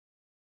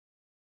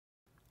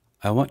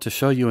I want to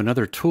show you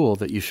another tool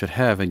that you should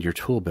have in your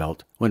tool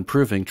belt when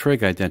proving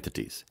trig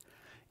identities.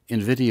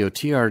 In video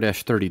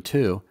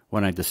TR-32,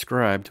 when I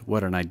described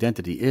what an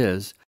identity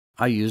is,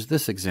 I used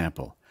this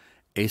example.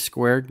 A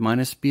squared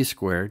minus b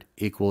squared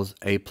equals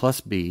a plus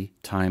b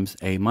times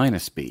a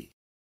minus b.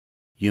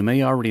 You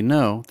may already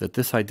know that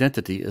this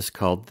identity is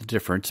called the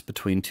difference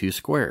between two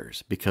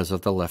squares because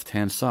of the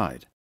left-hand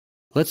side.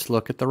 Let's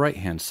look at the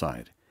right-hand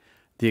side.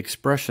 The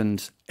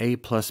expressions a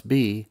plus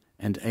b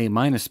and a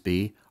minus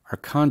b are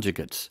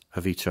conjugates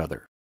of each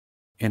other.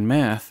 In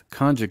math,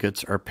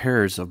 conjugates are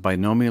pairs of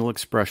binomial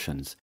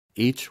expressions,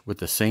 each with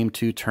the same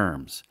two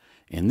terms.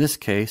 In this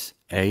case,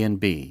 a and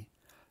b.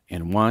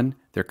 In one,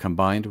 they're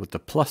combined with the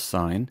plus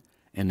sign,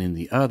 and in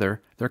the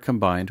other, they're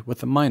combined with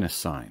the minus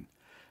sign.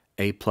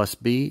 A plus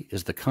b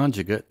is the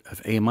conjugate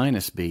of a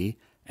minus b,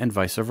 and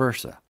vice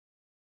versa.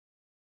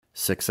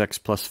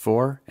 6x plus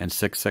 4 and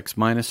 6x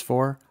minus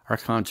 4 are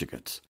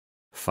conjugates.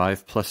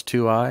 5 plus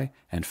 2i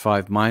and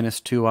 5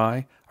 minus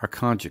 2i are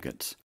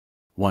conjugates.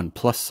 1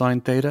 plus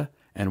sine theta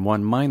and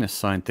 1 minus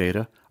sine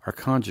theta are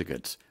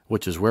conjugates,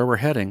 which is where we're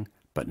heading,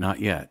 but not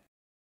yet.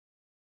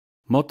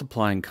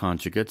 Multiplying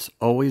conjugates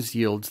always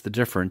yields the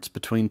difference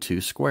between two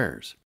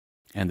squares,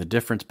 and the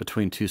difference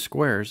between two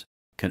squares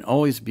can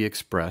always be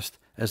expressed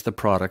as the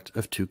product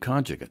of two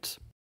conjugates.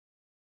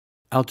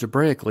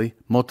 Algebraically,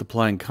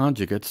 multiplying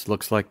conjugates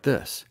looks like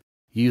this.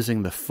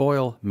 Using the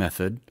FOIL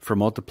method for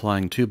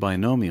multiplying two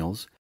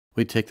binomials,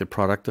 we take the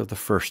product of the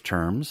first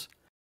terms,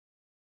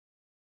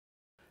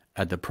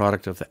 add the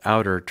product of the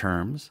outer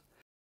terms,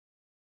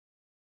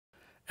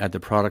 add the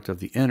product of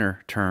the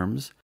inner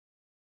terms,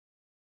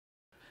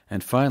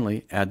 and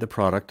finally add the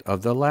product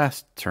of the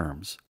last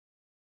terms.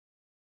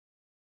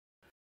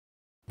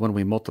 When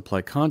we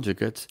multiply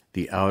conjugates,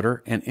 the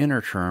outer and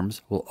inner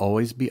terms will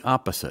always be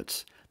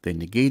opposites. They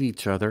negate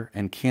each other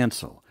and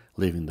cancel,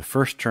 leaving the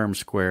first term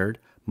squared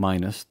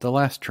minus the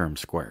last term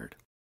squared.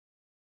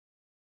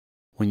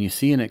 When you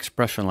see an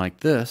expression like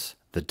this,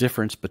 the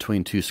difference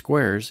between two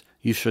squares,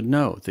 you should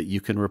know that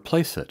you can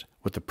replace it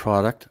with the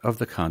product of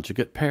the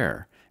conjugate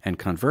pair, and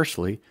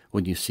conversely,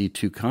 when you see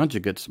two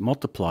conjugates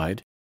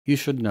multiplied, you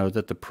should know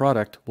that the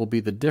product will be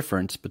the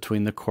difference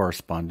between the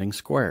corresponding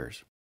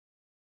squares.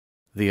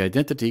 The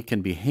identity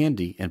can be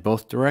handy in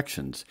both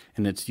directions,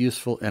 and it's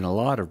useful in a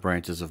lot of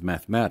branches of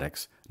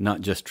mathematics,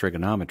 not just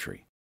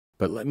trigonometry.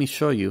 But let me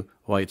show you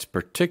why it's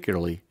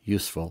particularly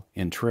useful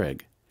in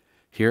trig.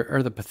 Here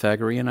are the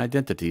Pythagorean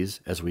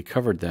identities as we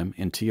covered them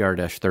in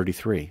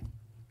TR-33.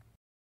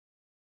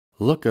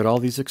 Look at all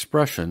these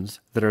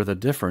expressions that are the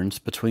difference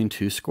between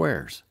two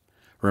squares.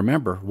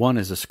 Remember, 1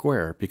 is a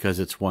square because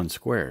it's 1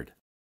 squared.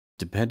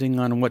 Depending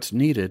on what's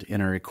needed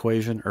in our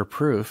equation or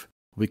proof,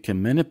 we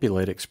can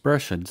manipulate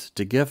expressions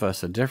to give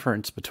us a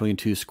difference between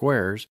two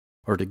squares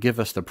or to give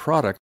us the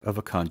product of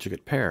a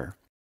conjugate pair.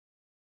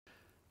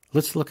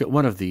 Let's look at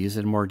one of these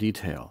in more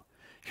detail.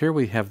 Here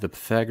we have the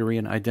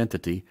Pythagorean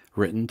identity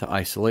written to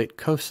isolate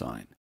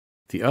cosine.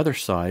 The other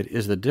side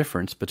is the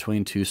difference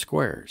between two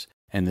squares,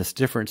 and this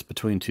difference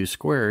between two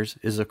squares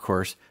is of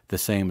course the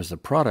same as the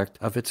product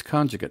of its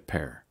conjugate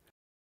pair.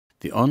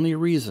 The only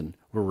reason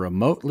we're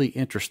remotely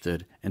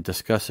interested in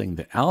discussing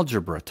the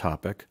algebra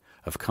topic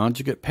of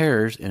conjugate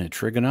pairs in a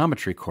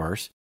trigonometry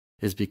course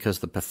is because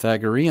the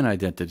Pythagorean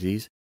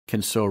identities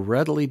can so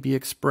readily be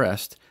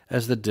expressed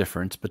as the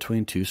difference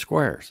between two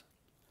squares.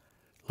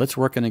 Let's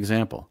work an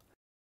example.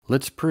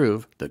 Let's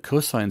prove that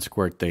cosine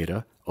squared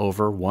theta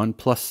over 1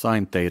 plus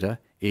sine theta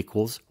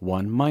equals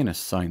 1 minus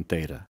sine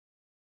theta.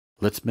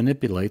 Let's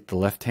manipulate the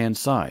left-hand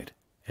side,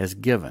 as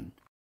given.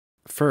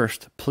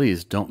 First,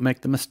 please don't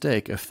make the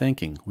mistake of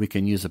thinking we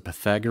can use a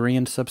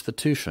Pythagorean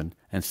substitution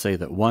and say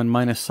that 1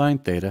 minus sine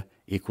theta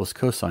equals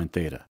cosine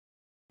theta.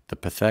 The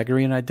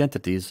Pythagorean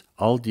identities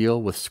all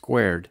deal with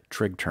squared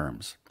trig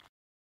terms.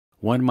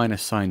 1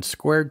 minus sine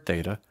squared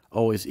theta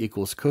always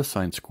equals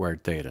cosine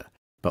squared theta,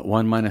 but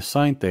 1 minus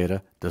sine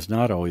theta does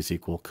not always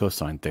equal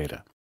cosine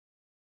theta.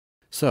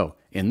 So,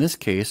 in this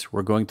case,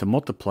 we're going to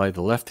multiply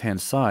the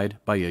left-hand side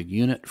by a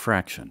unit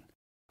fraction.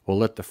 We'll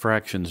let the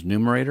fraction's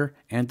numerator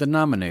and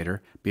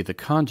denominator be the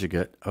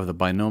conjugate of the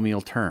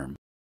binomial term.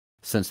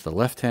 Since the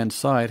left-hand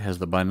side has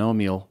the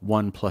binomial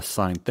 1 plus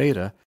sine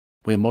theta,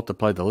 we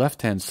multiply the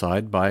left-hand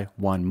side by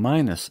 1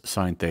 minus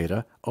sine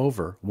theta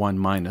over 1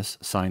 minus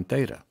sine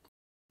theta.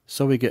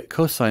 So we get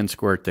cosine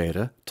squared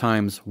theta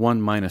times 1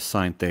 minus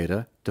sine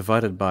theta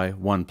divided by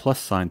 1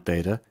 plus sine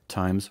theta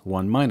times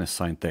 1 minus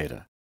sine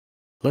theta.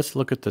 Let's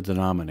look at the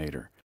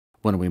denominator.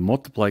 When we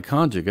multiply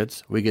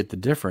conjugates, we get the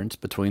difference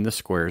between the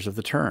squares of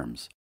the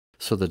terms.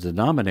 So the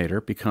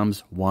denominator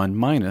becomes 1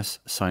 minus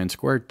sine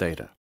squared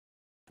theta.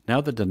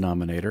 Now the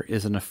denominator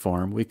is in a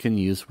form we can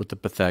use with the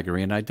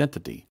Pythagorean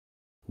identity.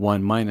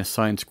 1 minus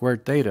sine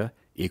squared theta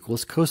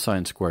equals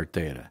cosine squared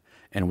theta,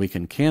 and we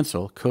can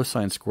cancel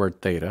cosine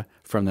squared theta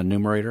from the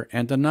numerator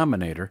and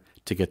denominator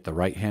to get the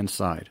right-hand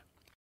side.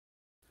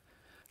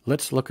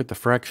 Let's look at the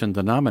fraction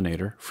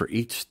denominator for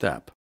each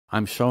step.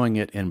 I'm showing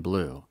it in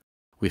blue.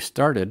 We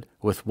started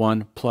with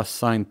 1 plus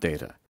sine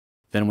theta.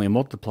 Then we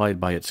multiplied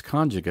by its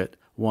conjugate,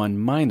 1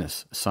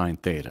 minus sine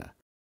theta.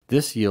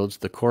 This yields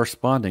the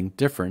corresponding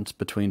difference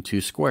between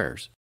two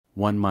squares,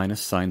 1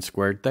 minus sine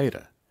squared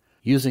theta.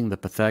 Using the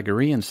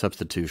Pythagorean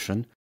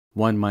substitution,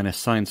 1 minus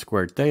sine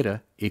squared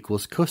theta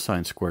equals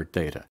cosine squared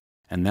theta,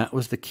 and that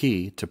was the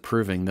key to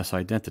proving this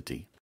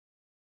identity.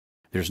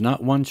 There's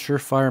not one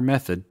surefire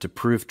method to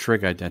prove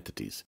trig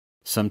identities.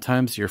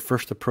 Sometimes your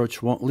first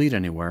approach won't lead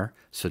anywhere,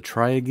 so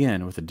try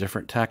again with a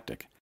different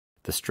tactic.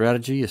 The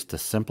strategy is to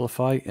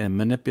simplify and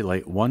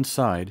manipulate one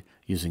side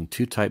using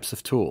two types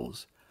of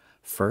tools.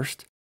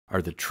 First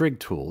are the trig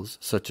tools,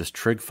 such as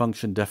trig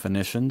function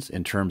definitions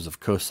in terms of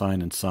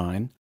cosine and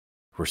sine,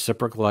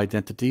 reciprocal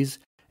identities,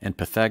 and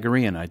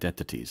Pythagorean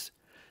identities.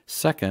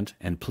 Second,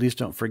 and please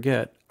don't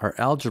forget, are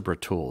algebra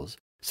tools,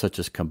 such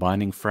as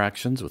combining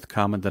fractions with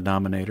common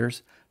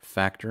denominators,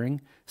 factoring,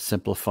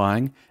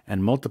 simplifying,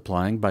 and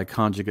multiplying by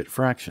conjugate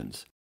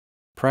fractions.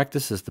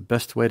 Practice is the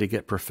best way to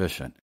get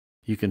proficient.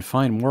 You can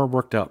find more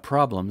worked out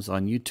problems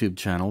on YouTube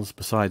channels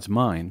besides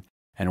mine,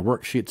 and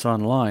worksheets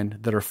online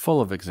that are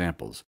full of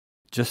examples.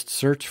 Just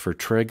search for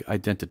trig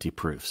identity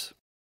proofs.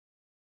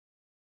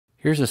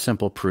 Here's a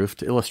simple proof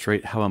to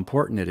illustrate how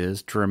important it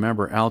is to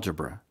remember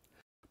algebra.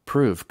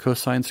 Prove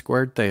cosine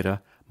squared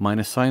theta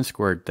minus sine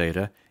squared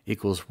theta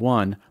equals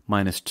 1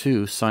 minus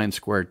 2 sine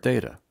squared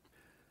theta.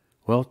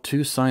 Well,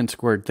 2 sine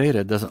squared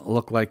theta doesn't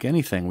look like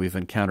anything we've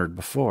encountered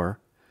before.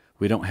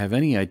 We don't have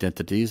any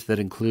identities that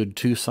include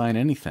 2 sine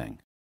anything.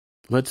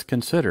 Let's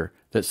consider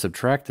that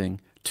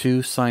subtracting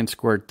 2 sine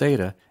squared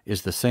theta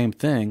is the same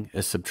thing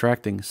as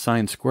subtracting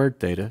sine squared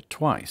theta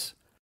twice.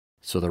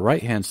 So the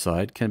right-hand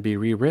side can be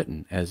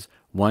rewritten as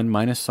 1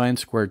 minus sine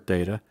squared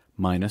theta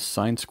minus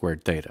sine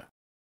squared theta.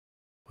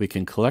 We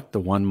can collect the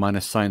 1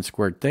 minus sine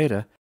squared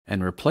theta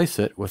and replace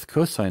it with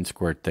cosine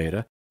squared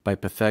theta by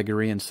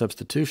Pythagorean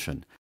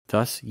substitution,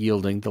 thus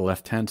yielding the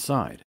left-hand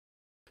side.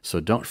 So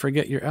don't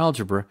forget your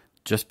algebra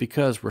just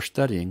because we're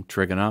studying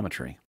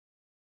trigonometry.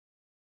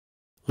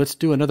 Let's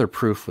do another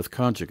proof with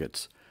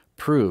conjugates.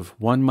 Prove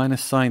 1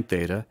 minus sine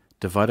theta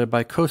divided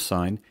by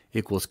cosine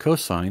equals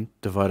cosine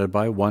divided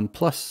by 1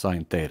 plus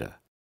sine theta.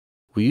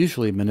 We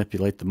usually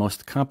manipulate the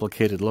most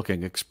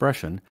complicated-looking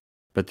expression,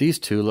 but these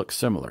two look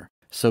similar,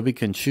 so we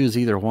can choose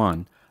either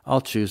one.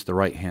 I'll choose the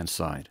right-hand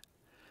side.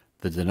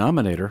 The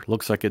denominator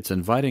looks like it's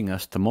inviting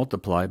us to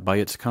multiply by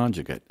its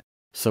conjugate,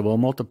 so we'll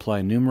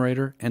multiply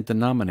numerator and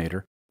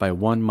denominator by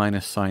 1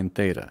 minus sine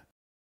theta.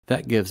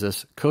 That gives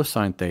us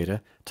cosine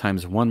theta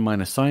times 1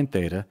 minus sine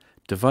theta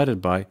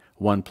divided by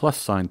 1 plus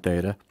sine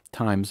theta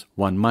times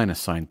 1 minus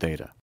sine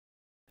theta.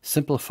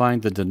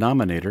 Simplifying the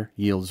denominator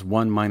yields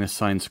 1 minus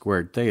sine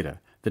squared theta,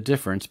 the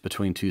difference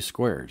between two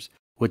squares,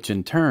 which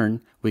in turn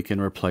we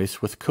can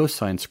replace with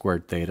cosine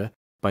squared theta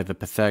by the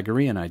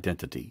Pythagorean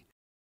identity.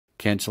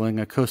 Canceling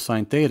a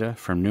cosine theta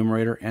from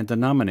numerator and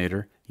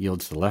denominator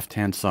yields the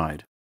left-hand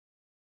side.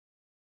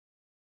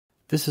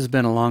 This has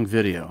been a long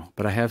video,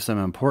 but I have some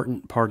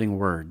important parting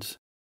words.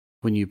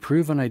 When you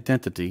prove an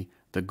identity,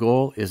 the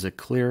goal is a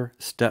clear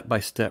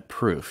step-by-step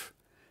proof.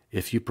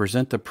 If you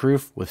present the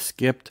proof with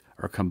skipped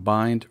or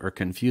combined or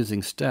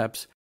confusing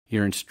steps,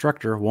 your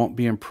instructor won't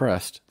be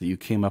impressed that you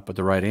came up with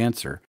the right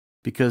answer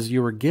because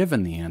you were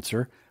given the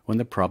answer when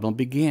the problem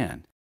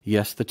began.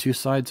 Yes, the two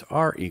sides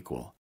are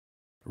equal.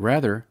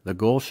 Rather, the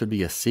goal should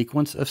be a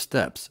sequence of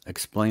steps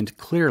explained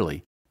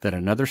clearly that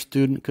another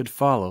student could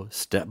follow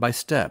step by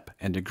step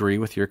and agree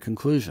with your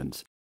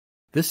conclusions.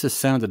 This is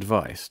sound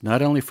advice,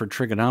 not only for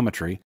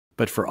trigonometry,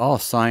 but for all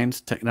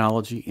science,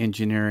 technology,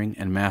 engineering,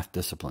 and math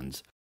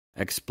disciplines.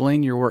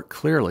 Explain your work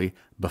clearly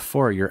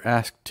before you're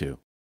asked to.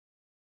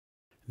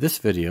 This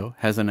video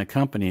has an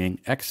accompanying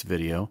X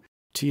video,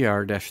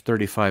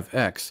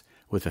 TR-35X,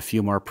 with a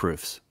few more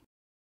proofs.